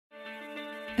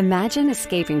Imagine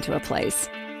escaping to a place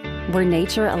where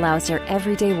nature allows your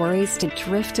everyday worries to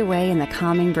drift away in the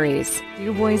calming breeze.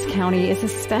 DuBois County is a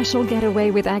special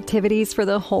getaway with activities for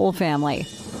the whole family.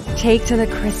 Take to the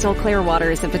crystal clear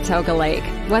waters of Patoka Lake.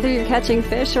 Whether you're catching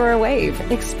fish or a wave,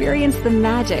 experience the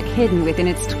magic hidden within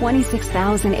its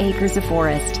 26,000 acres of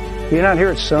forest. Being out here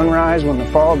at sunrise when the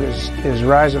fog is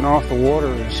rising off the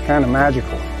water is kind of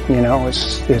magical. You know,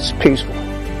 it's peaceful.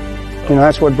 You know,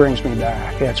 that's what brings me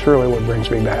back. That's really what brings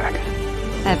me back.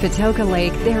 At Patoka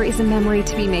Lake, there is a memory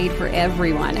to be made for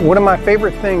everyone. One of my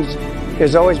favorite things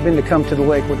has always been to come to the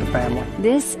lake with the family.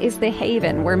 This is the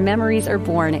haven where memories are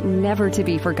born, never to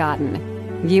be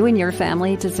forgotten. You and your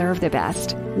family deserve the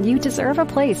best. You deserve a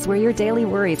place where your daily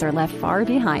worries are left far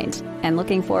behind. And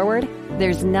looking forward,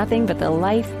 there's nothing but the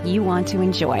life you want to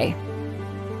enjoy.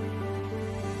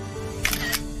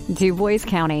 DuBois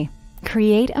County.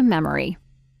 Create a memory.